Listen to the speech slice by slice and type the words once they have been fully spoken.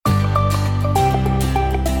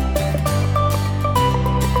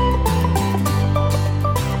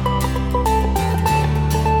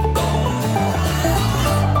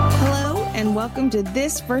to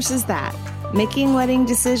This Versus That, Making Wedding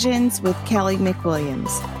Decisions with Kelly McWilliams.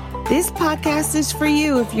 This podcast is for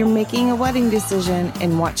you if you're making a wedding decision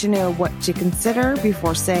and want to know what to consider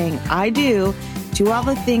before saying I do to all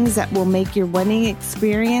the things that will make your wedding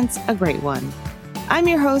experience a great one. I'm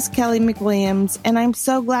your host, Kelly McWilliams, and I'm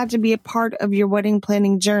so glad to be a part of your wedding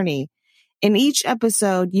planning journey. In each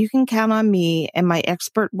episode, you can count on me and my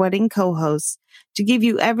expert wedding co-hosts to give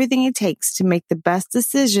you everything it takes to make the best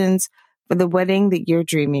decisions for the wedding that you're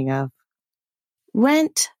dreaming of.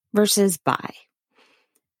 Rent versus buy.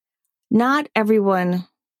 Not everyone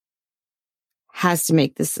has to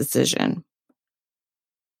make this decision.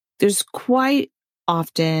 There's quite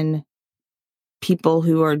often people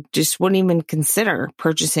who are just wouldn't even consider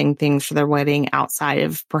purchasing things for their wedding outside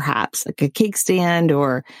of perhaps like a cake stand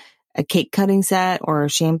or a cake cutting set or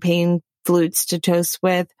champagne flutes to toast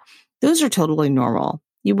with. Those are totally normal.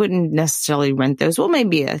 You wouldn't necessarily rent those. Well,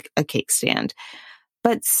 maybe a cake stand.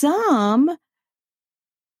 But some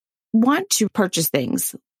want to purchase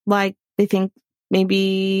things like they think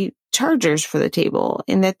maybe chargers for the table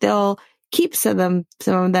and that they'll keep some of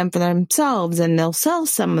them for themselves and they'll sell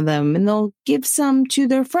some of them and they'll give some to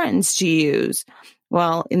their friends to use.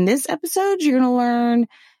 Well, in this episode, you're going to learn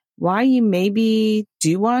why you maybe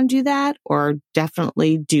do want to do that or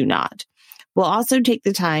definitely do not. We'll also take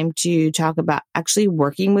the time to talk about actually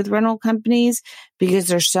working with rental companies because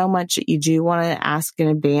there's so much that you do want to ask in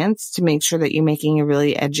advance to make sure that you're making a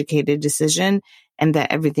really educated decision and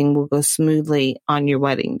that everything will go smoothly on your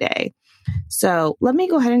wedding day. So let me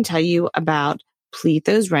go ahead and tell you about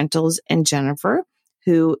Plethos Rentals and Jennifer,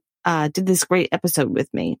 who did this great episode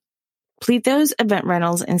with me. Plethos Event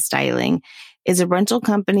Rentals and Styling is a rental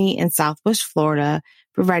company in Southwest Florida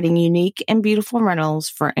providing unique and beautiful rentals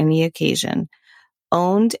for any occasion.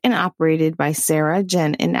 Owned and operated by Sarah,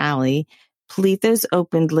 Jen, and Allie, Plethos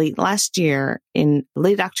opened late last year in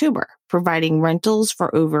late October, providing rentals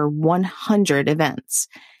for over 100 events.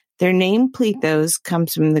 Their name Plethos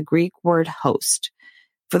comes from the Greek word host.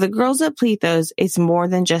 For the girls at Plethos, it's more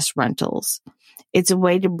than just rentals. It's a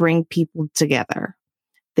way to bring people together.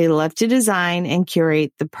 They love to design and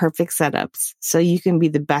curate the perfect setups so you can be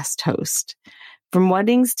the best host. From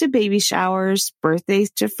weddings to baby showers,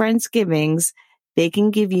 birthdays to Friendsgivings, they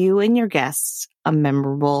can give you and your guests a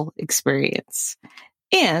memorable experience.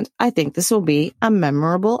 And I think this will be a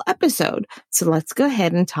memorable episode. So let's go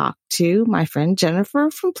ahead and talk to my friend Jennifer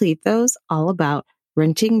from Plethos all about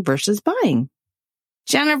renting versus buying.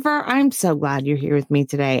 Jennifer, I'm so glad you're here with me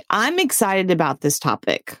today. I'm excited about this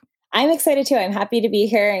topic. I'm excited too. I'm happy to be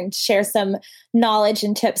here and share some knowledge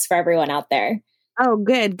and tips for everyone out there. Oh,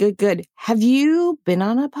 good. Have you been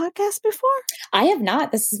on a podcast before? I have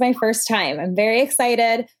not. This is my first time. I'm very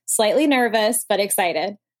excited, slightly nervous, but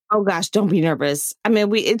excited. Oh gosh, don't be nervous. I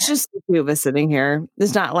mean, it's just the two of us sitting here.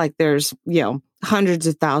 It's not like there's, hundreds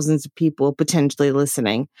of thousands of people potentially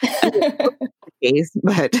listening.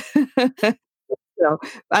 But so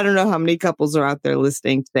I don't know how many couples are out there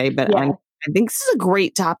listening today, but yeah. I think this is a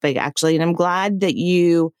great topic actually. And I'm glad that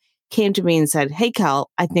you came to me and said, hey, Kel,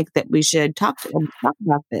 I think that we should talk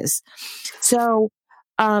about this. So,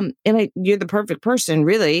 you're the perfect person,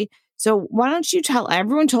 really. So why don't you told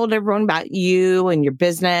everyone about you and your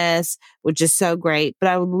business, which is so great. But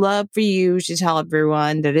I would love for you to tell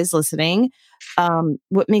everyone that is listening,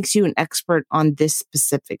 what makes you an expert on this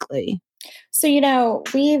specifically? So,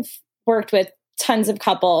 we've worked with tons of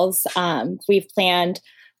couples. We've planned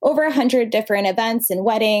over 100 different events and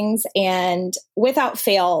weddings. And without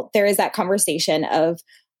fail, there is that conversation of,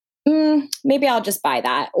 maybe I'll just buy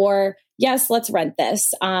that. Or yes, let's rent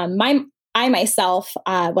this. I myself,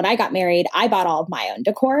 when I got married, I bought all of my own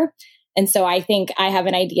decor. And so I think I have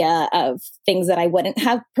an idea of things that I wouldn't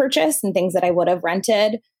have purchased and things that I would have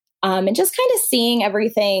rented. And just kind of seeing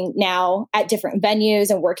everything now at different venues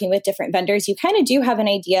and working with different vendors, you kind of do have an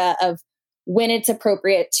idea of when it's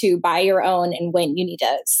appropriate to buy your own and when you need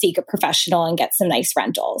to seek a professional and get some nice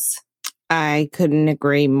rentals. I couldn't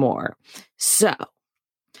agree more. So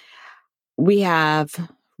we have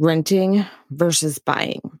renting versus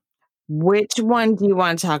buying. Which one do you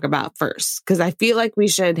want to talk about first? Because I feel like we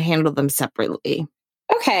should handle them separately.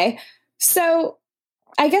 Okay. So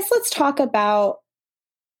I guess let's talk about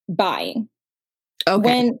buying.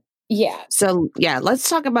 Okay. So let's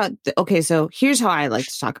talk about, so here's how I like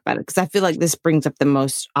to talk about it. Because I feel like this brings up the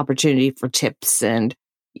most opportunity for tips and,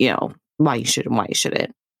 why you should and why you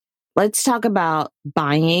shouldn't. Let's talk about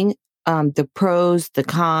buying, the pros, the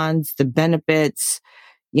cons, the benefits,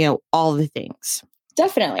 all the things.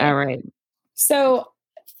 Definitely. All right. So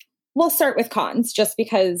we'll start with cons just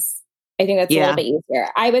because I think that's a little bit easier.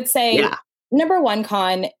 I would say number one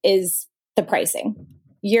con is the the pricing.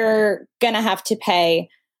 You're going to have to pay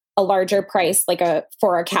a larger price, like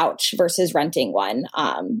for a couch versus renting one.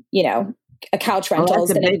 A couch rental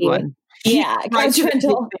is going to be one. Yeah, a couch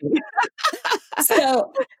rental.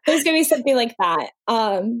 So there's going to be something like that.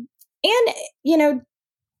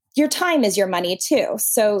 Your time is your money too.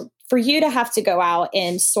 So for you to have to go out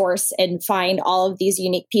and source and find all of these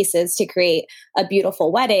unique pieces to create a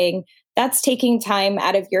beautiful wedding, that's taking time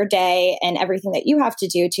out of your day and everything that you have to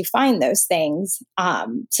do to find those things,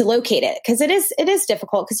 to locate it. Because it is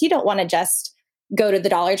difficult, because you don't want to just go to the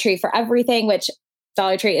Dollar Tree for everything, which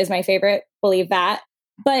Dollar Tree is my favorite, believe that.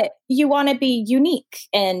 But you want to be unique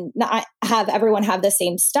and not have everyone have the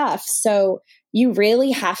same stuff. So you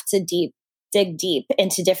really have to dig deep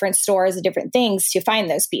into different stores and different things to find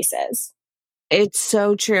those pieces. It's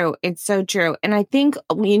so true. It's so true. And I think,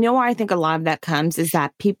 where I think a lot of that comes is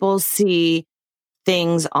that people see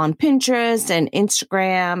things on Pinterest and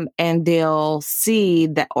Instagram, and they'll see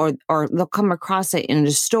that, or they'll come across it in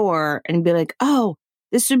the store and be like, oh,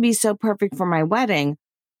 this would be so perfect for my wedding.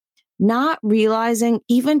 Not realizing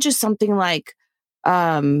even just something like,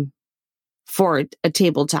 for a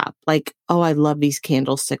tabletop, like, oh, I love these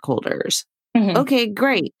candlestick holders. Mm-hmm. Okay,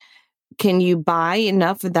 great. Can you buy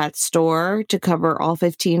enough of that store to cover all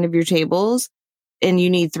 15 of your tables? And you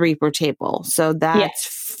need 3 per table. So that's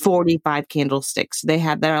 45 candlesticks. They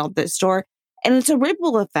have that at the store. And it's a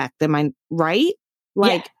ripple effect. Am I right?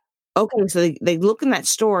 Okay, so they look in that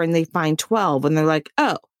store and they find 12 and they're like,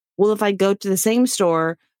 oh, well, if I go to the same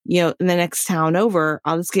store, in the next town over,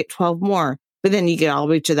 I'll just get 12 more. But then you get all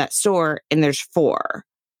the way to that store and there's 4.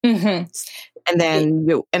 Mm-hmm. And then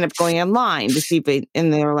you end up going online to see if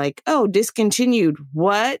and they're like, oh, discontinued.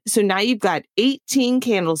 What? So now you've got 18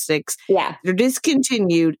 candlesticks. Yeah. They're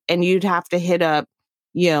discontinued, and you'd have to hit up,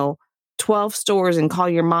 12 stores and call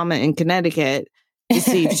your mama in Connecticut to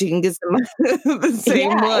see if she can get some of the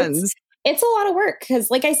same ones. It's a lot of work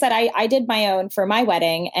because, like I said, I did my own for my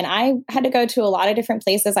wedding, and I had to go to a lot of different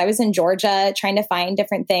places. I was in Georgia trying to find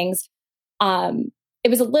different things. It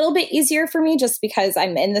was a little bit easier for me just because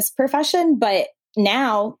I'm in this profession, but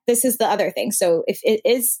now this is the other thing. So if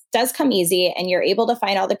it does come easy and you're able to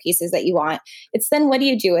find all the pieces that you want, it's then what do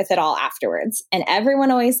you do with it all afterwards? And everyone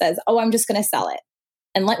always says, oh, I'm just going to sell it.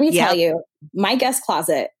 And let me tell you, my guest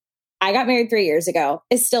closet, I got married 3 years ago,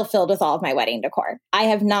 is still filled with all of my wedding decor. I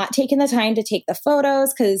have not taken the time to take the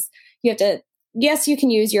photos because you have to, yes, you can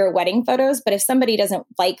use your wedding photos, but if somebody doesn't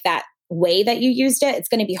like that way that you used it, it's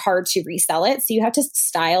going to be hard to resell it. So you have to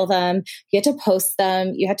style them, you have to post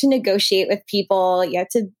them, you have to negotiate with people, you have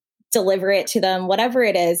to deliver it to them, whatever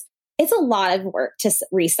it is. It's a lot of work to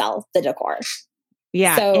resell the decor.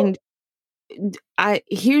 Yeah. So, and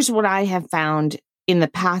here's what I have found in the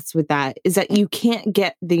past with that is that you can't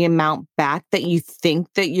get the amount back that you think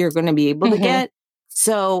that you're going to be able to get.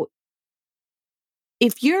 So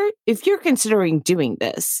if you're considering doing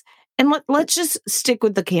this, and let's just stick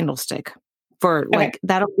with the candlestick for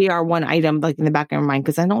that'll be our one item like in the back of our mind,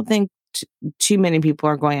 because I don't think too many people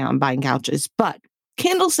are going out and buying couches, but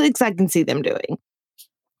candlesticks I can see them doing.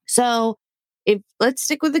 So let's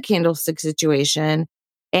stick with the candlestick situation.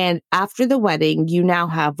 And after the wedding, you now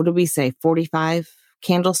have, what do we say, 45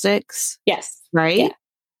 candlesticks? Yes. Right?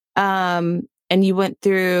 Yeah. And you went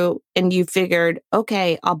through and you figured,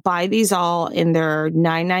 okay, I'll buy these all and they're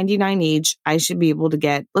 $9.99 each. I should be able to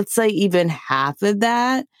get, let's say, even half of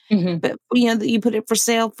that. Mm-hmm. But, that you put it for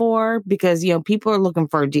sale for, because, people are looking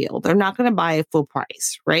for a deal. They're not going to buy a full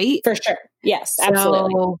price, right? For sure. Yes,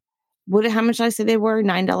 absolutely. So how much did I say they were?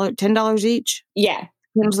 $9, $10 each? Yeah.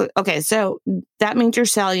 Okay. So that means you're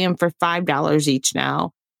selling them for $5 each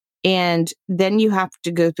now. And then you have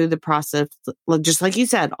to go through the process, just like you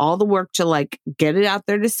said, all the work to get it out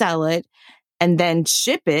there to sell it and then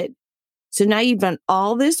ship it. So now you've done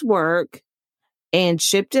all this work and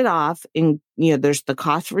shipped it off. And, there's the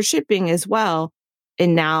cost for shipping as well.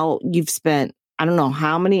 And now you've spent, I don't know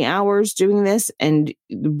how many hours doing this. And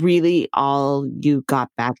really all you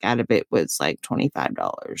got back out of it was like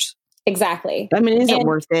 $25. Exactly. I mean, is it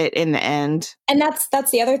worth it in the end? And that's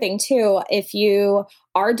the other thing too. If you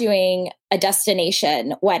are doing a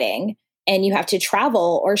destination wedding and you have to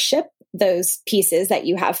travel or ship those pieces that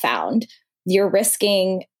you have found, you're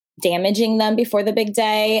risking damaging them before the big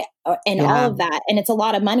day and all of that. And it's a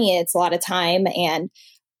lot of money. It's a lot of time. And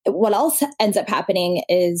what else ends up happening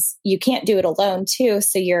is you can't do it alone too.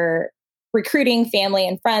 So you're recruiting family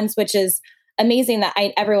and friends, which is amazing that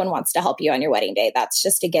everyone wants to help you on your wedding day. That's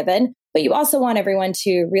just a given. But you also want everyone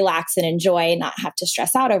to relax and enjoy, not have to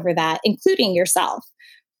stress out over that, including yourself.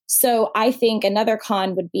 So I think another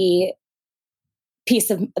con would be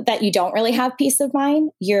that you don't really have peace of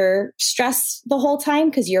mind. You're stressed the whole time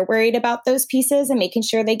because you're worried about those pieces and making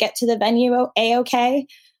sure they get to the venue A-okay.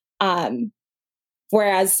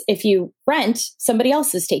 Whereas if you rent, somebody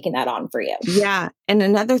else is taking that on for you. Yeah. And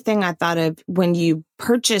another thing I thought of, when you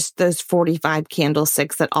purchased those 45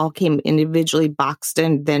 candlesticks that all came individually boxed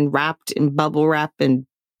and then wrapped in bubble wrap and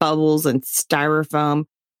bubbles and styrofoam,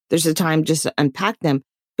 there's a time just to unpack them,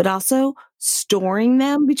 but also storing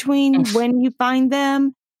them between when you find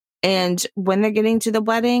them and when they're getting to the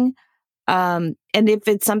wedding. And if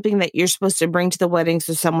it's something that you're supposed to bring to the wedding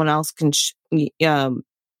so someone else can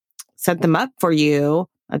set them up for you,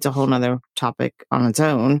 that's a whole nother topic on its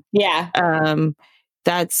own. Yeah.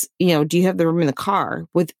 That's, do you have the room in the car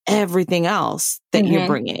with everything else that you're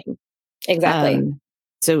bringing? Exactly.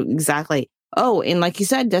 So exactly. Oh, and like you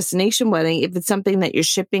said, destination wedding, if it's something that you're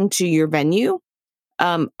shipping to your venue,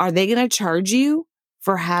 are they going to charge you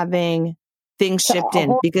for having things shipped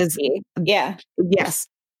in? Because yes,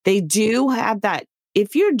 they do have that.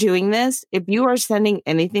 If you're doing this, if you are sending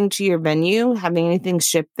anything to your venue, having anything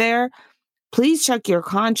shipped there, please check your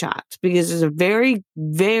contract, because there's a very,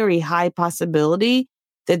 very high possibility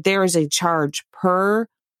that there is a charge per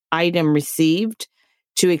item received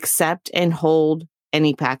to accept and hold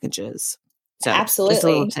any packages. So absolutely. Just a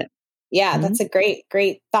little tip. Yeah, that's a great,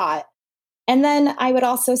 great thought. And then I would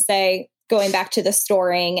also say, going back to the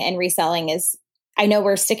storing and reselling, is, I know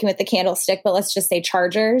we're sticking with the candlestick, but let's just say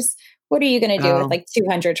chargers. What are you going to do with like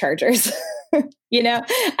 200 chargers?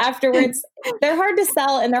 Afterwards, they're hard to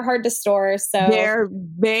sell and they're hard to store. So they're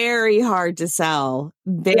very hard to sell.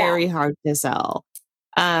 Very hard to sell.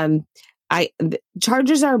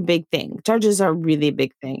 Chargers are a big thing. Chargers are really a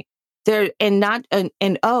big thing. And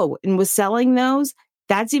with selling those,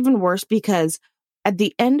 that's even worse, because at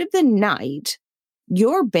the end of the night,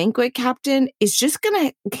 your banquet captain is just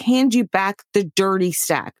going to hand you back the dirty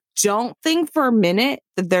stack. Don't think for a minute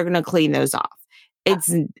that they're going to clean those off.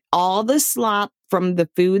 It's all the slop from the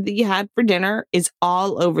food that you had for dinner is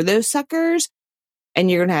all over those suckers.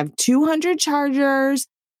 And you're going to have 200 chargers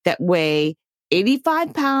that weigh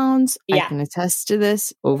 85 pounds. Yeah. I can attest to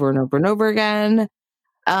this over and over and over again.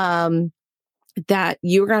 That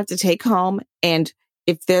you're going to have to take home. And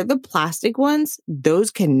if they're the plastic ones,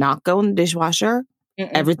 those cannot go in the dishwasher.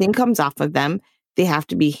 Everything comes off of them. They have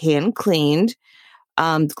to be hand cleaned.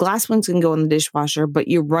 The glass ones can go in the dishwasher, but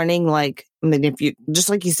you're running if you, just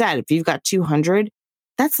like you said, if you've got 200,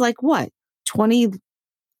 that's like what? 20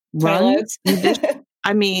 runs?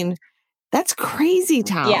 I mean, that's crazy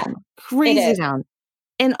town. Yeah, crazy town.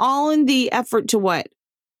 And all in the effort to what?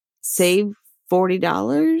 Save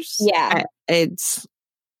 $40? Yeah.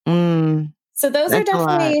 So those are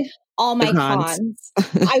definitely all my cons.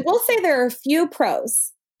 I will say there are a few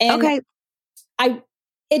pros. And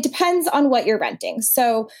it depends on what you're renting.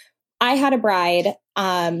 So I had a bride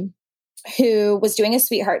who was doing a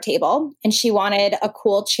sweetheart table, and she wanted a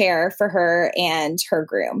cool chair for her and her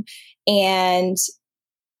groom. And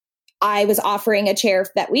I was offering a chair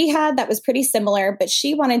that we had that was pretty similar, but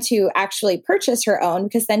she wanted to actually purchase her own,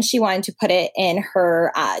 because then she wanted to put it in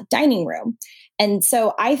her dining room. And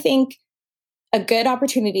so I think a good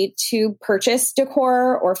opportunity to purchase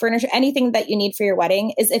decor or furniture, anything that you need for your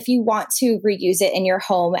wedding, is if you want to reuse it in your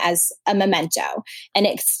home as a memento and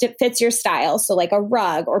it fits your style. So like a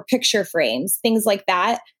rug or picture frames, things like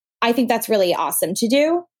that. I think that's really awesome to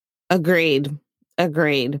do. Agreed.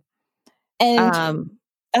 And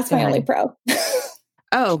that's my only pro.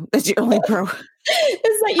 Oh, that's your only pro. Is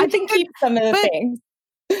that you can keep some of the things.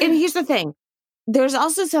 And here's the thing. There's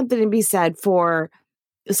also something to be said for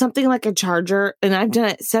something like a charger. And I've done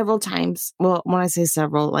it several times. Well, when I say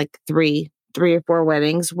several, like three or four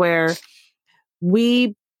weddings where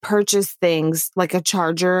we purchased things like a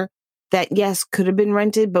charger that, yes, could have been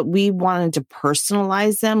rented, but we wanted to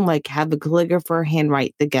personalize them, like have a calligrapher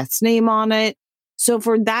handwrite the guest's name on it. So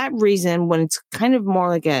for that reason, when it's kind of more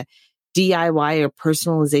like a DIY or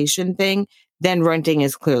personalization thing, then renting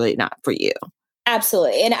is clearly not for you.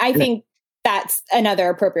 Absolutely. And I think that's another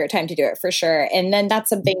appropriate time to do it for sure. And then that's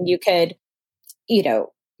something you could,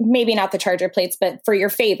 maybe not the charger plates, but for your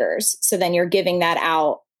favors. So then you're giving that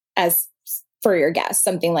out as for your guests,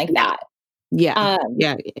 something like that. Yeah.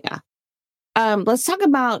 Let's talk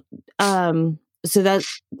about, are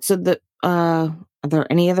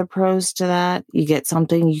there any other pros to that? You get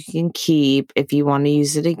something you can keep if you want to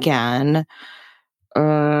use it again.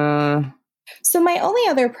 So my only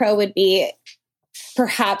other pro would be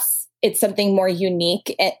perhaps it's something more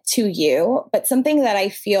unique to you, but something that I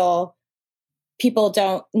feel people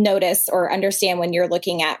don't notice or understand when you're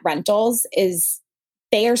looking at rentals is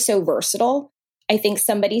they are so versatile. I think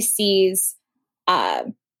somebody sees uh,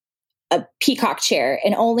 a peacock chair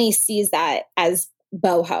and only sees that as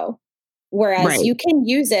boho, whereas you can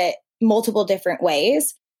use it multiple different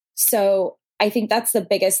ways. So I think that's the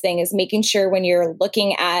biggest thing, is making sure when you're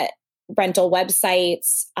looking at rental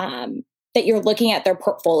websites, that you're looking at their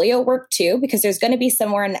portfolio work too, because there's going to be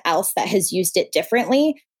someone else that has used it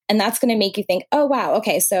differently. And that's going to make you think, oh, wow,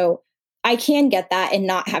 okay, so I can get that and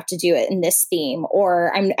not have to do it in this theme,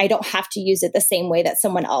 or I don't have to use it the same way that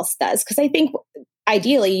someone else does. Because I think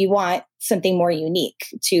ideally you want something more unique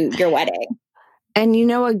to your wedding. And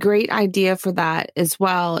a great idea for that as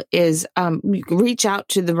well is you can reach out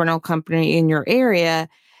to the rental company in your area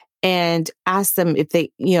and ask them if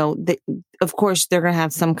they, of course, they're going to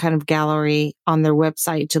have some kind of gallery on their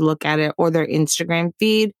website to look at it, or their Instagram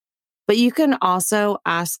feed. But you can also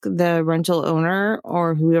ask the rental owner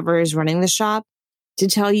or whoever is running the shop to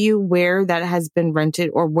tell you where that has been rented,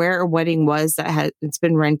 or where a wedding was that it's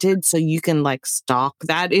been rented. So you can stalk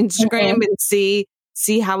that Instagram and see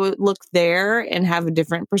how it looked there and have a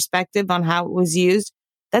different perspective on how it was used.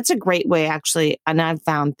 That's a great way, actually. And I've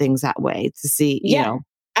found things that way to see,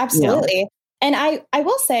 absolutely. And I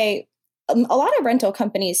will say a lot of rental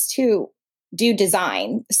companies too do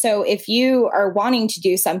design. So if you are wanting to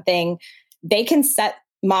do something, they can set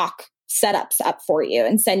mock setups up for you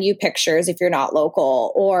and send you pictures if you're not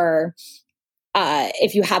local, or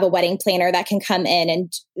if you have a wedding planner that can come in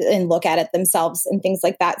and look at it themselves and things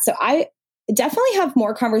like that. So I definitely have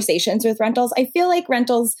more conversations with rentals. I feel like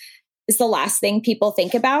rentals is the last thing people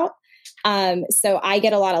think about. So I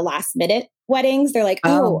get a lot of last minute weddings. They're like,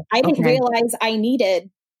 oh, I didn't realize I needed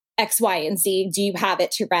X, Y, and Z. Do you have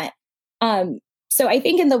it to rent? So I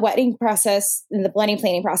think in the wedding process, in the wedding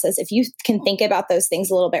planning process, if you can think about those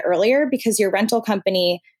things a little bit earlier, because your rental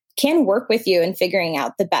company can work with you in figuring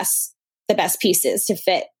out the best pieces to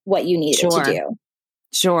fit what you need to do.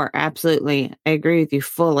 Sure, absolutely. I agree with you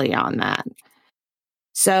fully on that.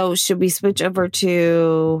 So should we switch over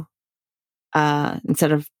to,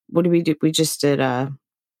 instead of, what did we do? We just did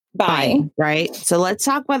buying, right? So let's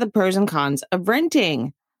talk about the pros and cons of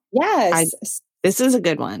renting. Yes. This is a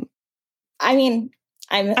good one. I mean,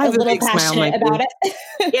 I'm a little passionate about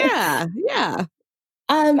it. Yeah.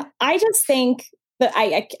 I just think that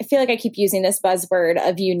I feel like I keep using this buzzword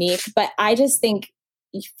of unique, but I just think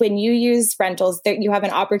when you use rentals, you have an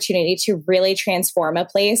opportunity to really transform a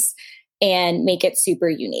place and make it super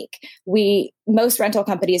unique. Most rental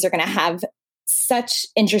companies are going to have such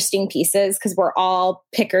interesting pieces because we're all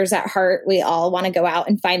pickers at heart. We all want to go out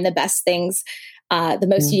and find the best things, the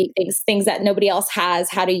most unique things that nobody else has,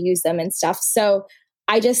 how to use them and stuff. So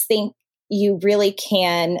I just think you really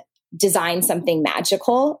can design something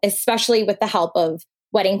magical, especially with the help of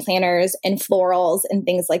wedding planners and florals and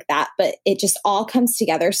things like that. But it just all comes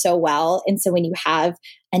together so well. And so when you have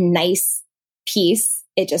a nice piece,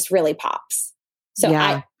 it just really pops.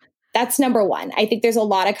 So that's number one. I think there's a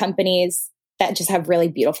lot of companies that just have really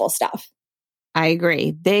beautiful stuff. I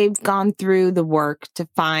agree. They've gone through the work to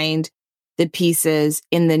find the pieces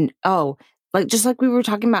just like we were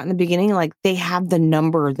talking about in the beginning, they have the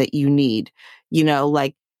number that you need,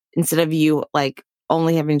 instead of you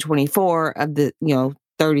only having 24 of the,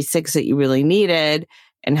 36 that you really needed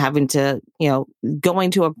and having to,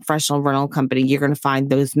 going to a professional rental company, you're going to find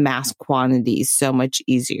those mass quantities so much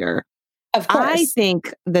easier. Of course. I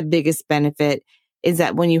think the biggest benefit is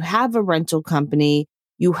that when you have a rental company,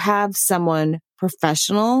 you have someone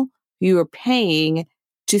professional who you are paying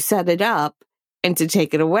to set it up and to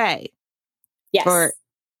take it away. Yes.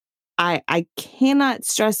 I cannot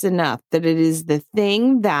stress enough that it is the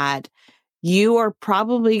thing that you are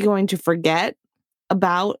probably going to forget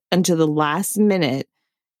about until the last minute.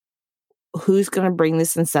 Who's going to bring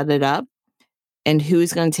this and set it up, and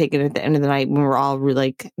who's going to take it at the end of the night when we're all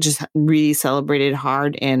really just really celebrated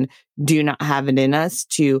hard and do not have it in us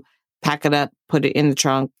to pack it up, put it in the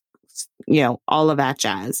trunk, all of that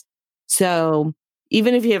jazz. So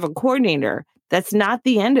even if you have a coordinator, that's not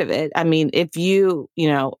the end of it. I mean, if you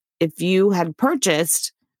had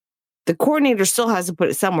purchased, the coordinator still has to put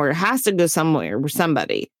it somewhere. It has to go somewhere with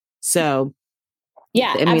somebody. So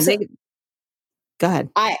yeah, I mean, go ahead.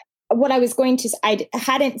 I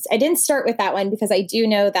didn't start with that one because I do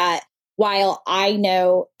know that while I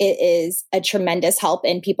know it is a tremendous help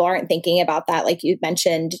and people aren't thinking about that, like you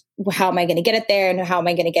mentioned, how am I going to get it there and how am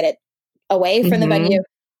I going to get it away from the venue?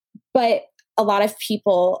 But a lot of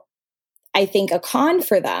people, I think a con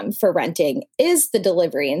for them for renting is the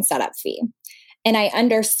delivery and setup fee. And I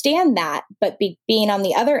understand that, but being on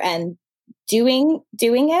the other end, doing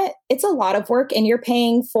it, it's a lot of work, and you're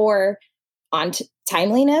paying for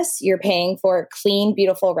timeliness, you're paying for clean,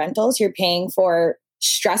 beautiful rentals, you're paying for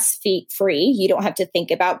stress free. You don't have to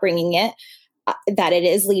think about bringing it, that it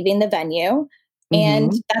is leaving the venue.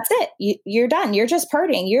 And that's it. You're done. You're just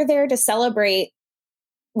partying. You're there to celebrate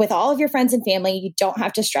with all of your friends and family. You don't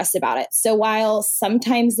have to stress about it. So while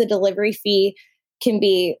sometimes the delivery fee can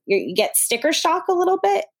be, you get sticker shock a little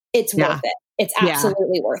bit, it's worth it. It's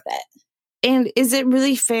absolutely worth it. And is it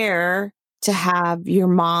really fair to have your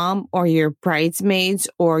mom or your bridesmaids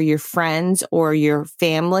or your friends or your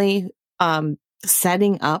family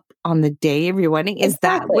setting up on the day of your wedding? Is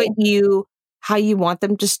that how you want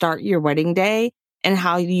them to start your wedding day and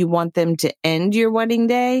how you want them to end your wedding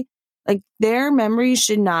day? Like, their memories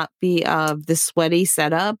should not be of the sweaty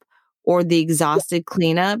setup or the exhausted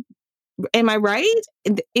cleanup. Am I right?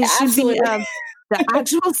 It should be of the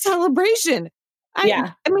actual celebration.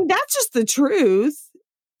 I mean, that's just the truth.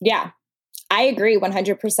 Yeah, I agree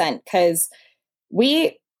 100% because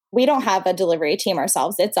we don't have a delivery team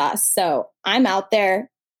ourselves. It's us. So I'm out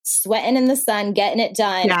there sweating in the sun, getting it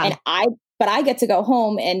done. And I get to go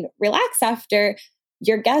home and relax after.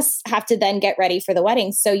 Your guests have to then get ready for the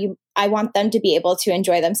wedding. So I want them to be able to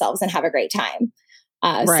enjoy themselves and have a great time.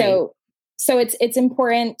 So it's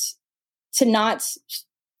important to not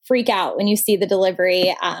freak out when you see the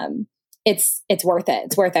delivery. It's worth it.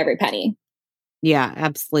 It's worth every penny. Yeah,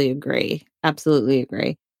 absolutely agree. Absolutely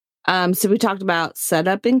agree. So we talked about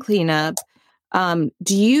setup and cleanup.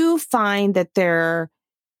 Do you find that there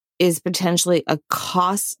is potentially a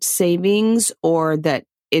cost savings, or that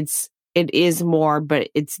it is more, but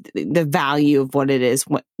it's the value of what it is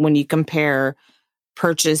when you compare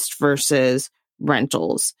purchased versus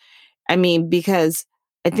rentals? I mean, because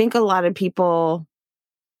I think a lot of people,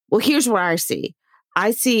 well, here's what I see.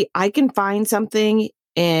 I can find something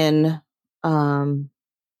in,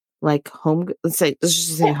 like let's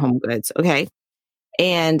just say Home Goods. Okay.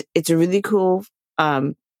 And it's a really cool,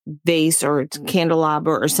 vase or it's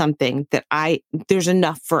candelabra or something that there's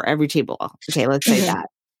enough for every table. Okay. Let's say that.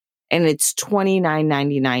 And it's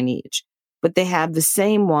 $29.99 each, but they have the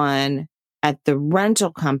same one at the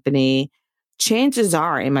rental company. Chances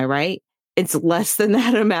are, am I right? It's less than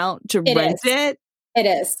that amount to rent it. It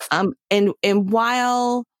is. And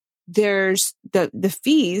while there's the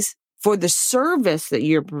fees for the service that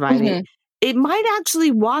you're providing, it might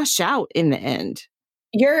actually wash out in the end.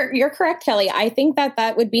 You're correct, Kelly. I think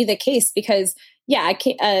that would be the case because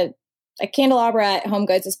a candelabra at Home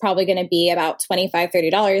Goods is probably going to be about $25,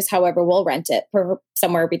 $30. However, we'll rent it for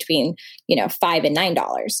somewhere between, $5 and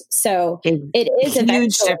 $9. So it is a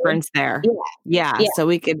huge difference there. Yeah. So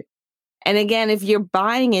we could, and again, if you're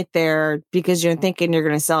buying it there because you're thinking you're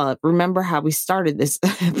going to sell it, remember how we started this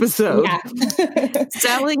episode. Yeah.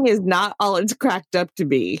 Selling is not all it's cracked up to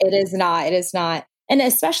be. It is not. It is not. And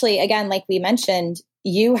especially, again, like we mentioned,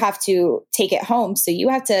 you have to take it home. So you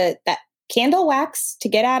have that candle wax to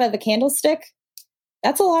get out of the candlestick.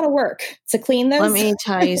 That's a lot of work to clean those. Let me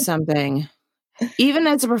tell you something. Even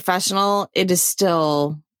as a professional, it is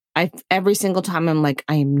still, every single time I'm like,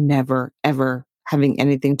 I am never, ever having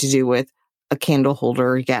anything to do with a candle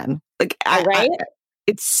holder again. Like,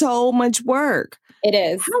 it's so much work. It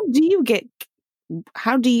is. How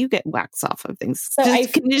do you get wax off of things? So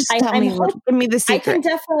can you just tell me? Give me the secret.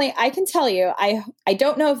 I can tell you. I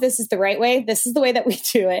don't know if this is the right way. This is the way that we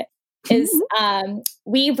do it. Is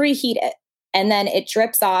we reheat it and then it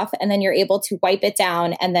drips off and then you're able to wipe it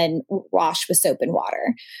down and then wash with soap and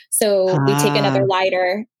water. So we take another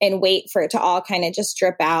lighter and wait for it to all kind of just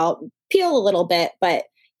drip out, peel a little bit, but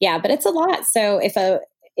it's a lot. So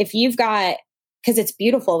if you've got, because it's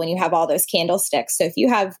beautiful when you have all those candlesticks. So if you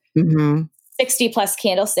have 60 plus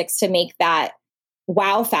candlesticks to make that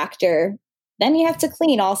wow factor, then you have to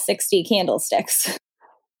clean all 60 candlesticks.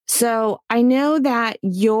 So I know that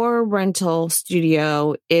your rental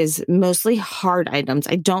studio is mostly hard items.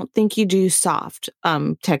 I don't think you do soft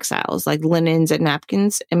textiles like linens and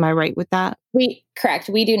napkins. Am I right with that? Correct.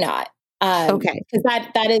 We do not. Okay. Because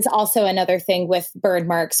that is also another thing with burn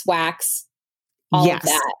marks, wax, all of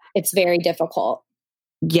that. It's very difficult.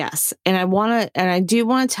 Yes. And I do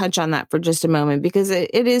want to touch on that for just a moment because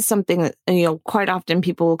it is something that, quite often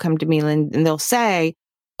people will come to me and they'll say,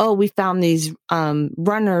 oh, we found these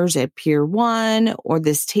runners at Pier 1 or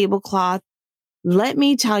this tablecloth. Let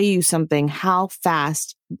me tell you something, how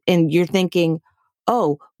fast, and you're thinking,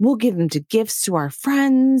 oh, we'll give them to gifts to our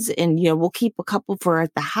friends and, we'll keep a couple for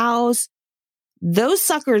at the house. Those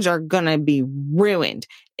suckers are going to be ruined.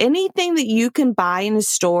 Anything that you can buy in a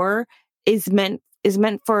store is meant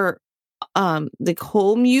for like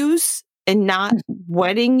home use and not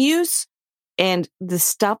wedding use. And the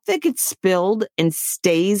stuff that gets spilled and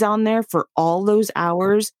stays on there for all those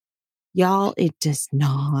hours, y'all, it does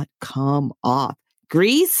not come off.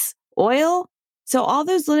 grease, oil. So all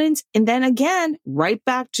those linens. And then again, right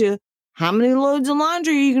back to how many loads of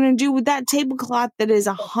laundry are you going to do with that tablecloth that is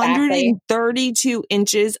 132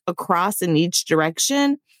 inches across in each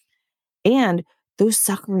direction? And those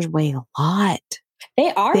suckers weigh a lot.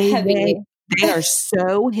 They are heavy. They are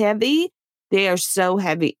so heavy. They are so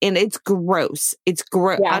heavy. And it's gross. It's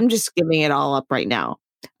gross. Yeah. I'm just giving it all up right now.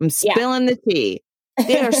 I'm spilling the tea.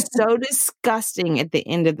 They are so disgusting at the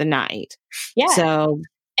end of the night. Yeah. So,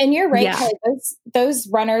 and you're right, Kelly, those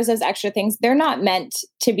runners, those extra things, they're not meant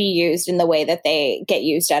to be used in the way that they get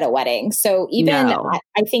used at a wedding. So even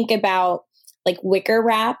I think about like wicker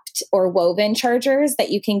wrapped or woven chargers that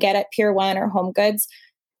you can get at Pier 1 or Home Goods.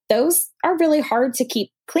 Those are really hard to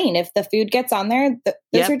keep clean. If the food gets on there,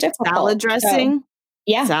 those are difficult. Salad dressing.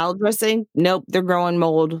 So, salad dressing. Nope. They're growing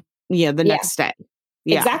mold. The next day.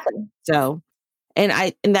 Yeah. Exactly. So, and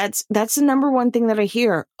that's the number one thing that I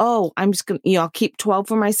hear. Oh, I'm just going to, I'll keep 12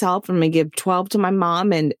 for myself. I'm going to give 12 to my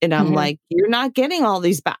mom. And I'm like, you're not getting all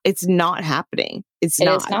these back. It's not happening. It's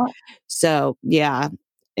not. So yeah.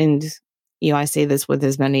 And, I say this with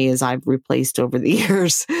as many as I've replaced over the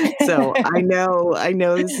years. So I know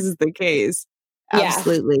this is the case.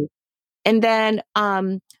 Absolutely. Yeah. And then,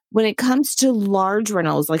 when it comes to large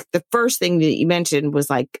rentals, like the first thing that you mentioned was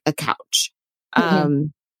like a couch.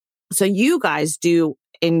 So you guys do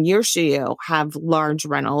in your studio have large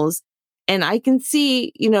rentals, and I can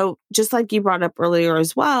see, just like you brought up earlier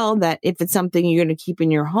as well, that if it's something you're going to keep in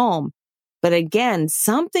your home, but again,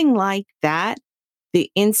 something like that, the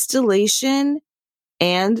installation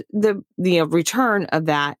and the return of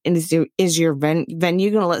that is your venue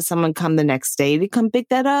going to let someone come the next day to come pick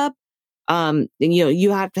that up?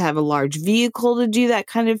 You have to have a large vehicle to do that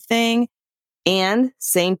kind of thing. And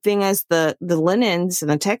same thing as the linens and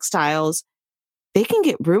the textiles, they can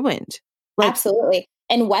get ruined. Absolutely.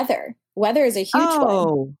 And weather is a huge one.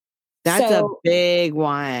 Oh, that's a big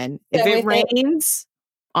one. If it rains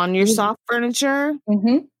on your soft furniture,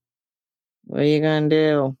 what are you going to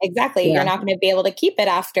do? Exactly. Yeah. You're not going to be able to keep it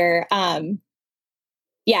after.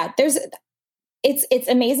 It's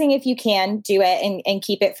amazing if you can do it and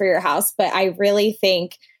keep it for your house. But I really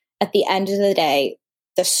think at the end of the day,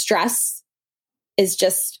 the stress is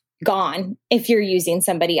just gone if you're using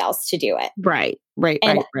somebody else to do it. Right.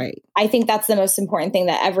 I think that's the most important thing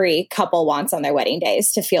that every couple wants on their wedding day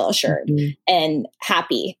is to feel assured and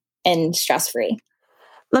happy and stress-free.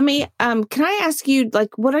 Let me, can I ask you,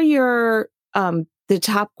 like, what are your, the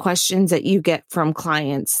top questions that you get from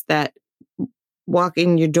clients that walk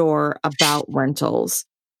in your door about rentals?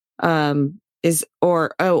 And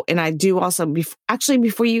I do also,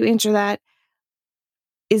 before you answer that,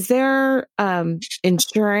 is there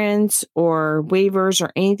insurance or waivers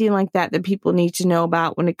or anything like that people need to know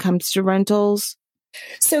about when it comes to rentals?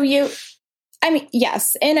 So yes.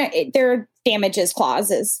 And there are damages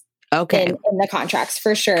clauses in the contracts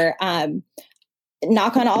for sure.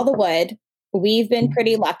 Knock on all the wood. We've been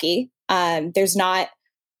pretty lucky. You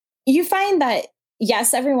find that,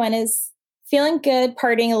 yes, everyone is feeling good,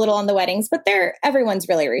 partying a little on the weddings, but everyone's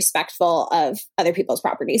really respectful of other people's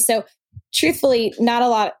property. So truthfully, not a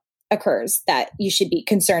lot occurs that you should be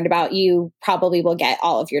concerned about. You probably will get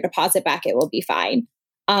all of your deposit back. It will be fine.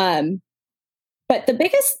 But the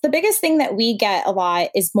biggest thing that we get a lot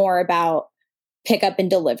is more about pickup and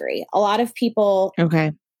delivery. A lot of people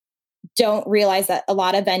don't realize that a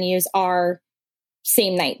lot of venues are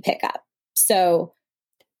same night pickup. So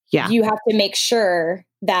you have to make sure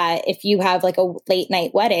that if you have like a late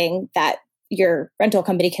night wedding, that your rental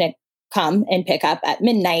company can come and pick up at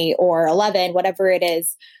midnight or 11, whatever it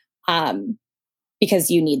is,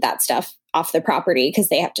 because you need that stuff off the property because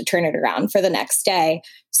they have to turn it around for the next day.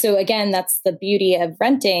 So again, that's the beauty of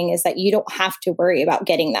renting, is that you don't have to worry about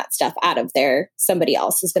getting that stuff out of there. Somebody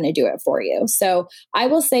else is going to do it for you. So I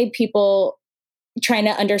will say people trying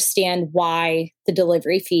to understand why the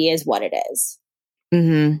delivery fee is what it is.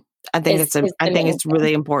 Mm-hmm. I think it's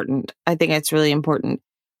really important. I think it's really important.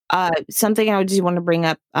 Something I would just want to bring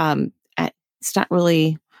up, it's not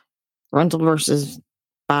really rental versus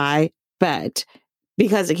buy, but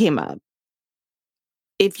because it came up,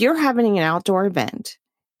 if you're having an outdoor event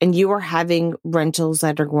and you are having rentals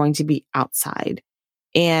that are going to be outside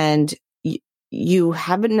and you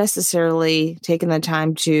haven't necessarily taken the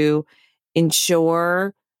time to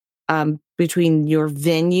ensure between your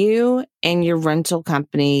venue and your rental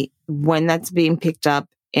company when that's being picked up,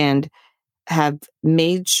 and have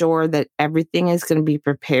made sure that everything is going to be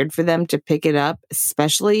prepared for them to pick it up,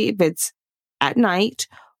 especially if it's at night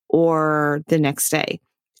or the next day.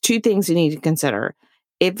 Two things you need to consider.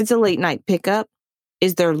 If it's a late night pickup,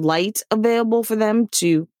 is there light available for them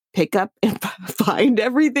to pick up and find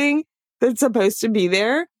everything that's supposed to be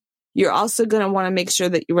there. You're also going to want to make sure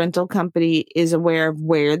that your rental company is aware of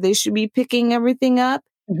where they should be picking everything up.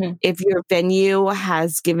 Mm-hmm. If your venue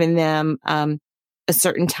has given them a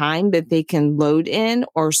certain time that they can load in,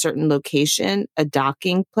 or a certain location, a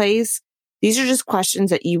docking place. These are just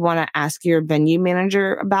questions that you want to ask your venue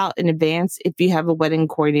manager about in advance. If you have a wedding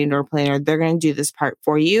coordinator or planner, they're going to do this part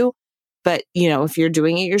for you. But, if you're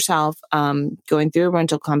doing it yourself, going through a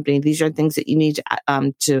rental company, these are things that you need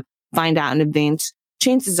to find out in advance.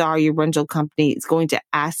 Chances are your rental company is going to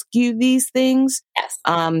ask you these things. Yes.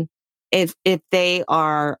 If they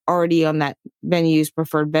are already on that venue's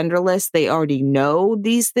preferred vendor list, they already know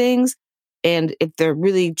these things. And if they're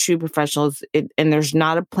really true professionals and there's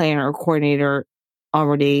not a planner or coordinator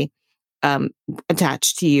already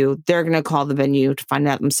attached to you, they're going to call the venue to find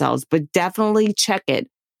out themselves. But definitely check it.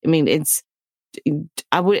 I mean, it's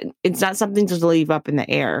not something to leave up in the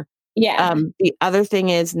air. Yeah. The other thing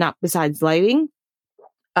is, not besides lighting,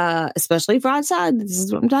 especially for outside, this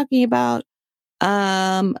is what I'm talking about.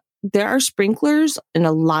 There are sprinklers in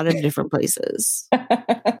a lot of different places.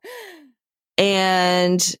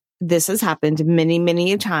 And this has happened many,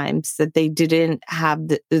 many times that they didn't have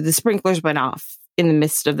the sprinklers went off in the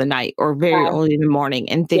midst of the night or very early in the morning,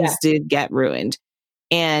 and things did get ruined.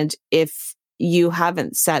 And if you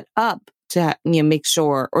haven't set up to make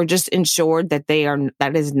sure, or just ensured that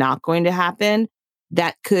that is not going to happen,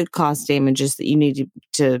 that could cause damages that you need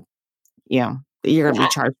to you're going to be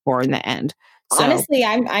charged for in the end. So, honestly,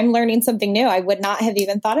 I'm learning something new. I would not have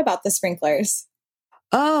even thought about the sprinklers.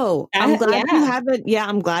 Oh, I'm glad you haven't. Yeah,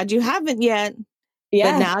 I'm glad you haven't yet.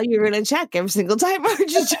 Yeah. But now you're going to check every single time.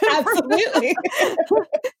 Absolutely.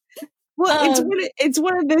 Well, it's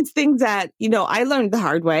one of those things that, I learned the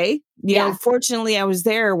hard way. Fortunately, I was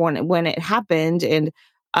there when it happened. And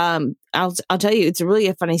I'll tell you, it's really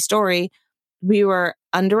a funny story. We were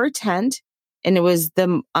under a tent, and it was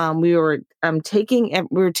we were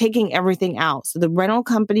taking everything out. So the rental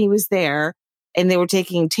company was there, and they were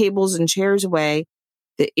taking tables and chairs away.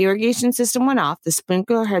 The irrigation system went off. The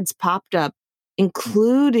sprinkler heads popped up,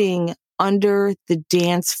 including under the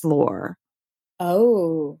dance floor.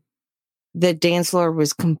 Oh. The dance floor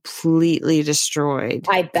was completely destroyed.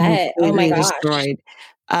 I bet. Oh my gosh. Destroyed.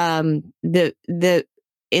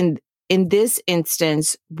 In this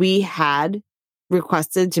instance, we had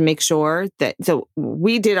requested to make sure that, so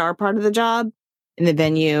we did our part of the job in the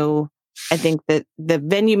venue. I think that the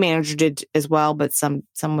venue manager did as well, but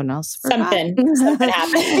someone else forgot. Something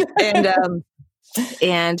happened.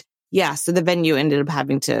 and so the venue ended up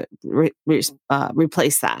having to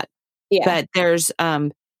replace that. Yeah. But there's,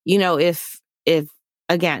 if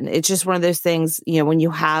again, it's just one of those things, when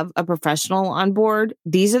you have a professional on board,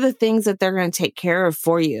 these are the things that they're going to take care of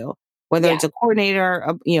for you. Whether it's a coordinator,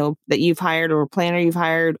 that you've hired, or a planner you've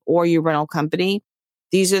hired, or your rental company,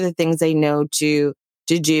 these are the things they know to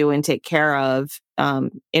do and take care of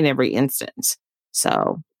in every instance.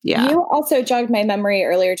 So, yeah. You also jogged my memory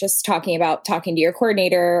earlier, just talking to your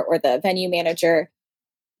coordinator or the venue manager.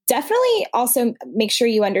 Definitely also make sure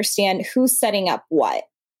you understand who's setting up what.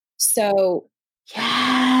 So,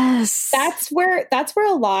 yes, that's where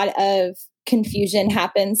a lot of confusion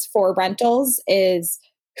happens for rentals, is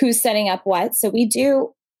who's setting up what. So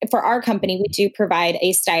for our company, we do provide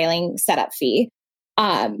a styling setup fee.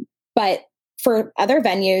 But for other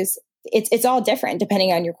venues, it's all different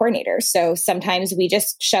depending on your coordinator. So sometimes we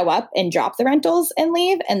just show up and drop the rentals and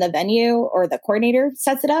leave, and the venue or the coordinator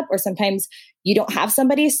sets it up. Or sometimes you don't have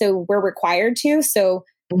somebody, so we're required to. So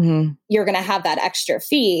you're going to have that extra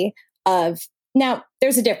fee of. Now,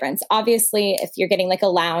 there's a difference. Obviously, if you're getting like a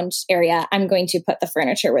lounge area, I'm going to put the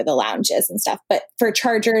furniture where the lounge is and stuff. But for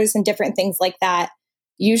chargers and different things like that,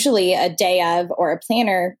 usually a day of or a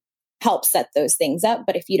planner helps set those things up.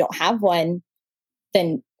 But if you don't have one,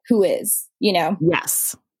 then who is,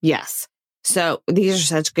 Yes. So these are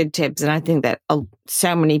such good tips. And I think that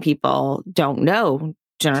so many people don't know,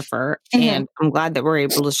 Jennifer. And I'm glad that we're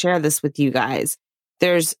able to share this with you guys.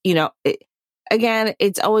 There's, again,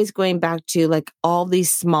 it's always going back to like all these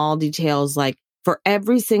small details, like for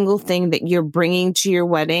every single thing that you're bringing to your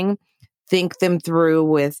wedding, think them through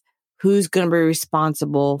with who's going to be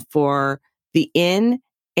responsible for the in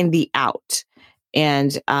and the out.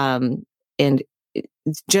 And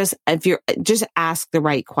just ask the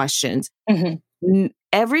right questions.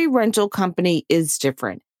 Every rental company is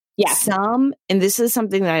different. Yeah. And this is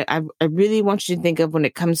something that I really want you to think of when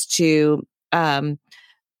it comes to,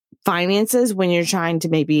 finances, when you're trying to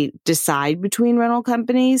maybe decide between rental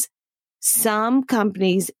companies. Some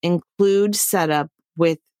companies include setup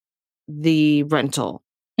with the rental.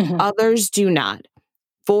 Others do not.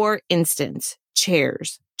 For instance,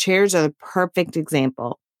 chairs. Chairs are the perfect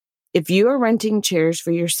example. If you are renting chairs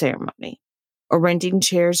for your ceremony or renting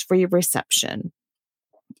chairs for your reception,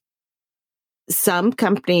 some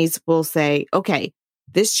companies will say, okay,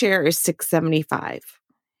 this chair is $675.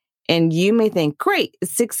 And you may think, great,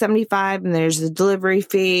 it's $675 and there's a delivery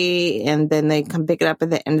fee and then they come pick it up at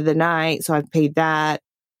the end of the night. So I've paid that.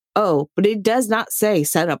 Oh, but it does not say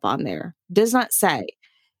setup on there. It does not say.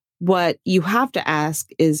 What you have to ask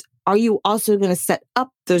is, are you also going to set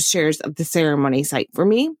up those chairs at the ceremony site for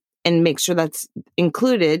me and make sure that's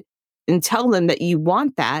included and tell them that you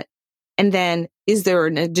want that? And then is there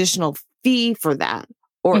an additional fee for that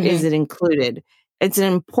or is it included? It's an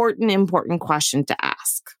important question to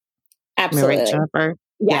ask. Absolutely. Right, Jennifer?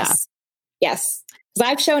 Yes. Yeah. Yes. Because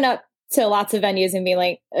I've shown up to lots of venues and be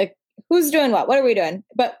like, who's doing what? What are we doing?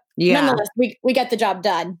 But nonetheless, we get the job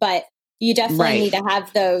done. But you definitely need to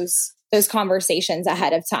have those conversations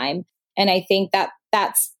ahead of time. And I think that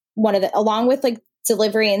that's one of the, along with like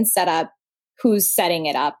delivery and setup, who's setting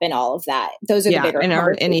it up and all of that. Those are the bigger and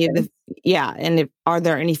are any of the and are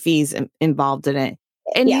there any fees involved in it?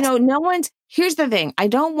 And here's the thing. I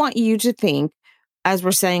don't want you to think, as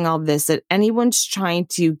we're saying all this, that anyone's trying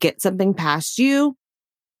to get something past you.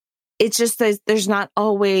 It's just that there's not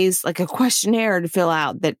always like a questionnaire to fill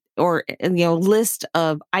out that, or, list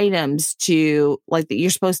of items to like that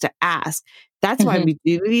you're supposed to ask. That's why we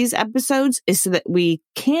do these episodes, is so that we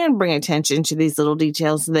can bring attention to these little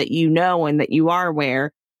details so that you know and that you are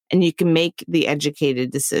aware and you can make the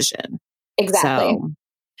educated decision. Exactly. So,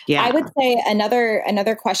 yeah. I would say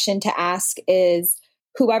another question to ask is,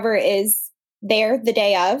 whoever is there the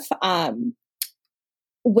day of,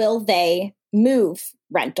 will they move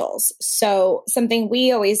rentals? So something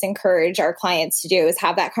we always encourage our clients to do is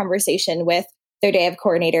have that conversation with their day of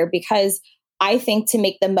coordinator, because I think to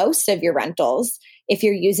make the most of your rentals, if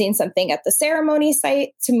you're using something at the ceremony site,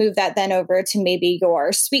 to move that then over to maybe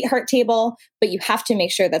your sweetheart table, but you have to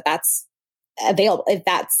make sure that that's available, if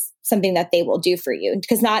that's something that they will do for you,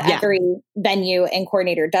 because not every venue and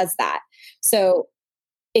coordinator does that. So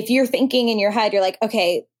if you're thinking in your head, you're like,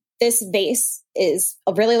 okay, this vase is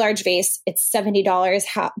a really large vase. It's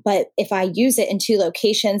 $70. But if I use it in 2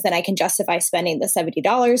 locations, then I can justify spending the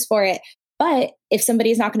 $70 for it. But if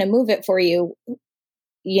somebody's not going to move it for you,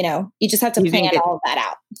 you just have to plan all of that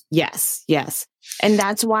out. Yes. And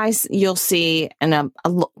that's why you'll see, and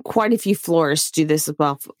quite a few florists do this as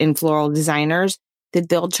well in floral designers, that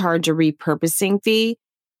they'll charge a repurposing fee.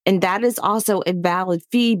 And that is also a valid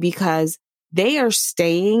fee because they are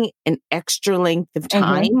staying an extra length of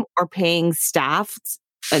time or paying staff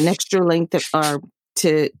an extra length of, or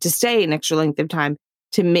to stay an extra length of time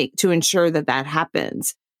to ensure that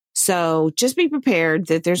happens. So just be prepared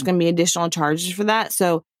that there's going to be additional charges for that.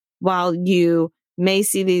 So while you may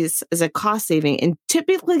see these as a cost saving, and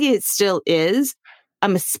typically it still is,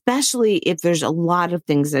 especially if there's a lot of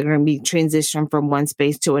things that are going to be transitioned from one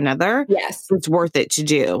space to another. Yes. It's worth it to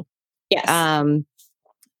do. Yes.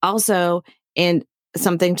 Also, and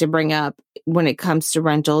something to bring up when it comes to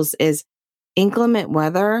rentals is inclement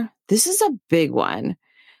weather. This is a big one.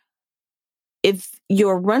 If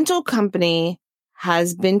your rental company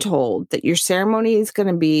has been told that your ceremony is going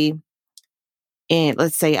to be in,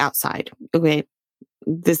 let's say, outside. Okay.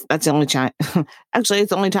 That's the only time. Actually, it's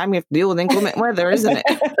the only time you have to deal with inclement weather, isn't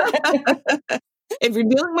it? If you're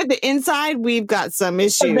dealing with the inside, we've got some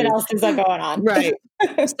issues. Something else is going on. Right.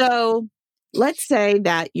 So let's say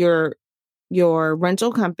that your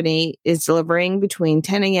rental company is delivering between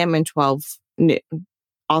 10 a.m. and 12 noon.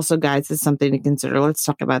 Also, guys, it's something to consider. Let's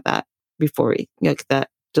talk about that before we get that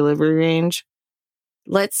delivery range.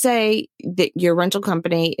 Let's say that your rental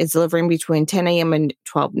company is delivering between 10 a.m. and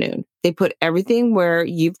 12 noon. They put everything where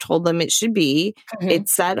you've told them it should be.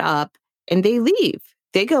 It's set up and they leave.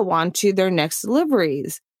 They go on to their next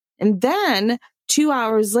deliveries. And then 2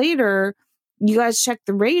 hours later, you guys check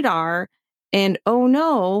the radar and, oh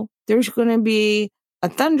no, there's going to be a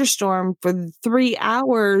thunderstorm for 3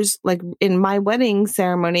 hours. Like in my wedding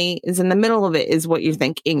ceremony is in the middle of it, is what you're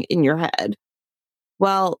thinking in your head.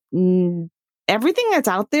 Well, everything that's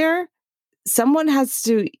out there, someone has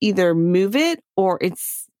to either move it or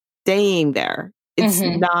it's staying there. It's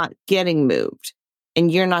not getting moved.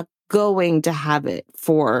 And you're not going to have it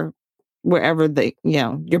for wherever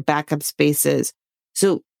your backup space is.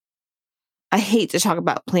 So I hate to talk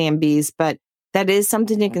about plan Bs, but that is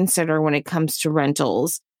something to consider when it comes to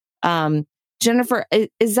rentals. Jennifer,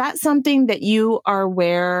 is that something that you are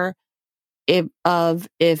aware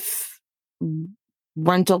if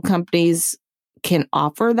rental companies can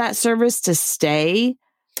offer that service to stay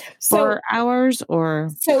for hours? Or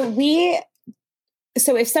so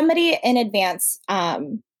so if somebody in advance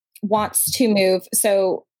wants to move,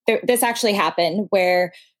 so this actually happened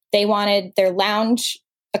where they wanted their lounge,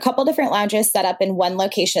 a couple different lounges set up in one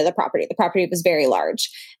location of the property. The property was very large.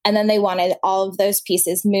 And then they wanted all of those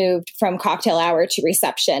pieces moved from cocktail hour to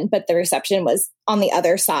reception, but the reception was on the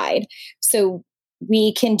other side. So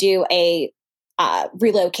we can do a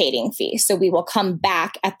relocating fee. So we will come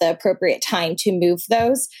back at the appropriate time to move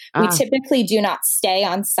those. We typically do not stay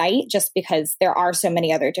on site just because there are so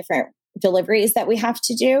many other different deliveries that we have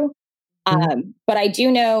to do. But I do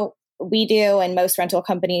know we do, and most rental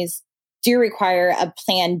companies do require a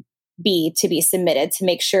plan B to be submitted to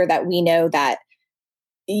make sure that we know that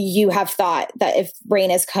you have thought that if rain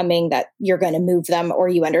is coming, that you're going to move them, or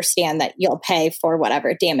you understand that you'll pay for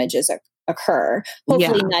whatever damages occur.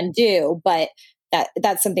 Hopefully none do, but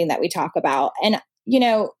that's something that we talk about. And, you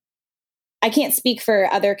know, I can't speak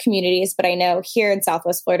for other communities, but I know here in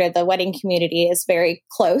Southwest Florida, the wedding community is very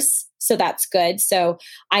close. So that's good. So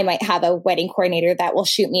I might have a wedding coordinator that will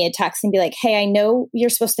shoot me a text and be like, hey, I know you're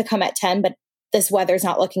supposed to come at 10, but this weather's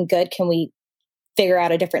not looking good. Can we figure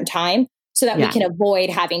out a different time so that we can avoid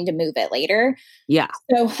having to move it later? Yeah.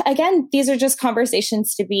 So again, these are just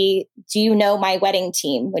conversations to be, do you know my wedding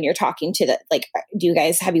team when you're talking to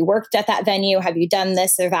have you worked at that venue? Have you done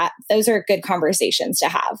this or that? Those are good conversations to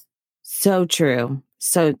have. So true.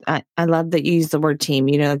 So I love that you use the word team.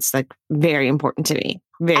 You know, it's like very important to me.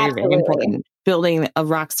 Very, very important. Building a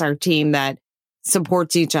rock star team that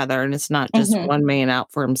supports each other and it's not just one man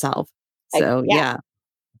out for himself. So yeah.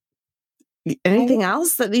 Anything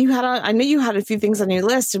else that you had on? I know you had a few things on your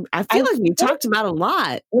list. I feel like we talked about a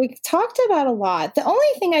lot. We talked about a lot. The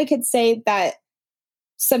only thing I could say that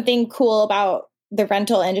something cool about the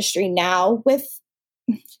rental industry now with,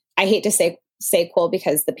 I hate to say cool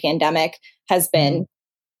because the pandemic has been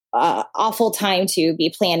awful time to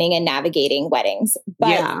be planning and navigating weddings.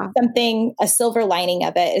 But a silver lining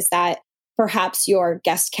of it is that perhaps your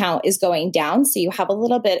guest count is going down. So you have a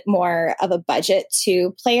little bit more of a budget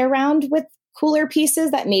to play around with cooler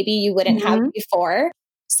pieces that maybe you wouldn't have before.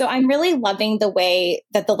 So I'm really loving the way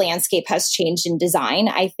that the landscape has changed in design.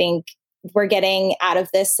 I think we're getting out of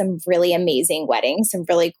this some really amazing weddings, some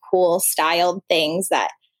really cool styled things that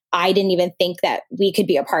I didn't even think that we could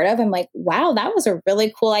be a part of. I'm like, wow, that was a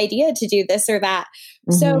really cool idea to do this or that.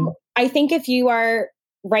 So I think if you are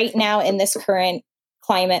right now in this current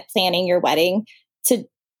climate planning your wedding,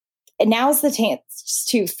 now's the chance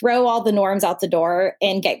to throw all the norms out the door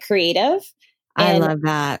and get creative. And I love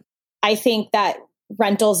that. I think that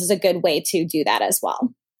rentals is a good way to do that as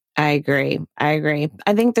well. I agree. I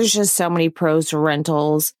think there's just so many pros to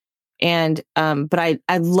rentals. And, but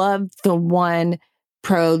I love the one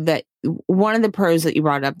of the pros that you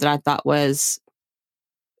brought up that I thought was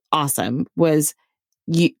awesome was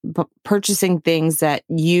purchasing things that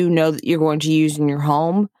you know that you're going to use in your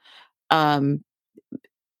home, other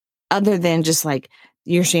than just like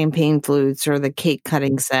your champagne flutes or the cake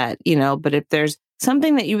cutting set, you know. But if there's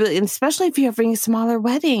something that you really, and especially if you're having a smaller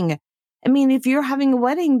wedding, I mean, if you're having a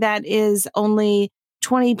wedding that is only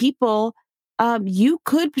 20 people, you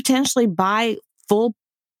could potentially buy full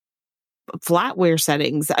flatware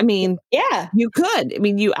settings. I mean, you could. I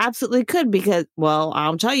mean, you absolutely could because, well,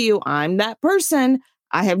 I'll tell you, I'm that person.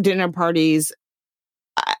 I have dinner parties.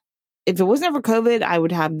 If it wasn't for COVID, I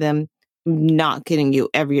would have them, not kidding you,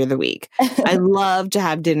 every other week. I love to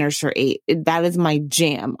have dinners for 8. That is my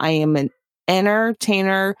jam. I am an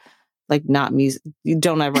entertainer, like not music. You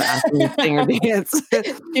don't ever ask me to sing or dance.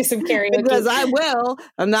 Do some karaoke. Because I will.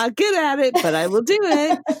 I'm not good at it, but I will do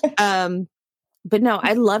it. But no,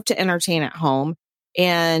 I love to entertain at home.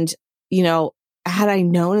 And, you know, had I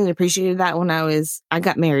known and appreciated that when I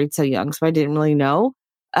got married so young, so I didn't really know,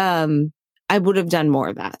 I would have done more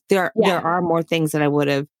of that. There are more things that I would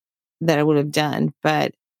have done.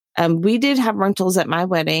 But we did have rentals at my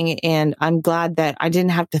wedding, and I'm glad that I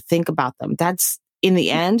didn't have to think about them. That's, in the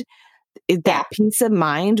end, that peace of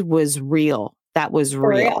mind was real. That was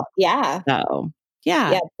real. Yeah. So,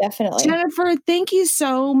 yeah, definitely. Jennifer, thank you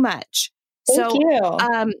so much. Thank you.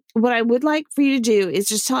 What I would like for you to do is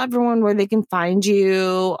just tell everyone where they can find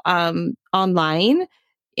you online.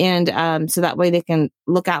 And so that way they can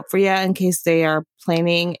look out for you in case they are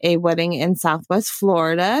planning a wedding in Southwest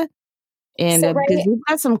Florida. And because we've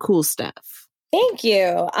got some cool stuff. Thank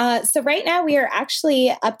you. So right now we are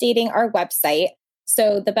actually updating our website.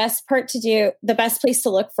 So the best place to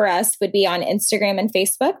look for us would be on Instagram and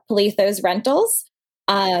Facebook, Polithos Rentals.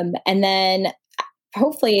 And then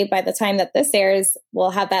hopefully by the time that this airs,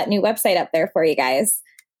 we'll have that new website up there for you guys.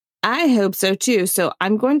 I hope so too. So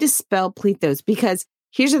I'm going to spell Polithos because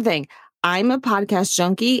here's the thing. I'm a podcast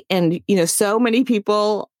junkie, and so many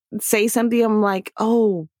people say something. I'm like,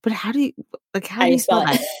 oh, but how do you spell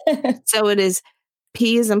that? So it is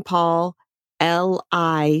P as in Paul,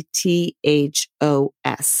 Lithos.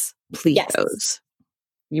 Pleatos. Yes.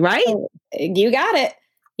 You right? You got it.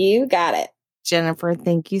 You got it. Jennifer,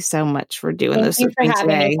 thank you so much for doing this with me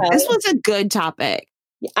today. This was a good topic.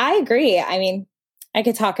 I agree. I mean, I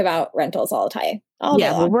could talk about rentals all the time. Well,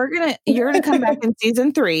 you're gonna come back in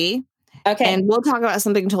season 3. Okay. And we'll talk about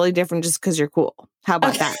something totally different just because you're cool. How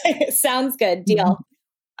about that? Sounds good. Deal.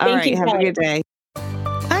 All right. Have a good day.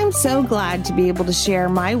 I'm so glad to be able to share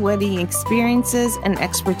my wedding experiences and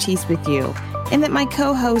expertise with you, and that my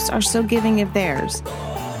co-hosts are so giving of theirs.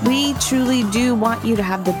 We truly do want you to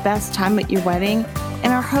have the best time at your wedding,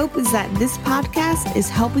 and our hope is that this podcast is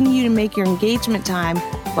helping you to make your engagement time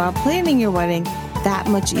while planning your wedding that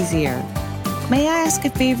much easier. May I ask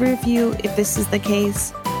a favor of you if this is the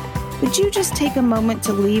case? Would you just take a moment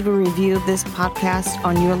to leave a review of this podcast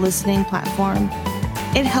on your listening platform?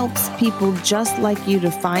 It helps people just like you to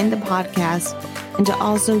find the podcast and to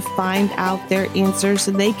also find out their answers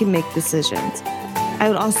so they can make decisions. I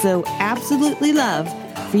would also absolutely love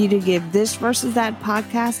for you to give This Versus That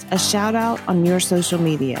podcast a shout out on your social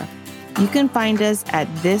media. You can find us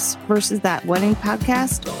at This Versus That Wedding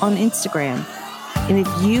Podcast on Instagram. And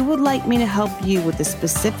if you would like me to help you with a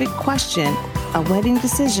specific question, a wedding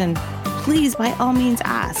decision, please by all means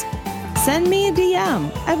ask. Send me a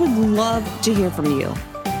DM. I would love to hear from you.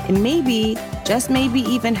 And maybe, just maybe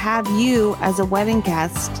even have you as a wedding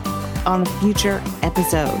guest on a future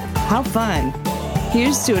episode. How fun.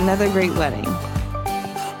 Here's to another great wedding.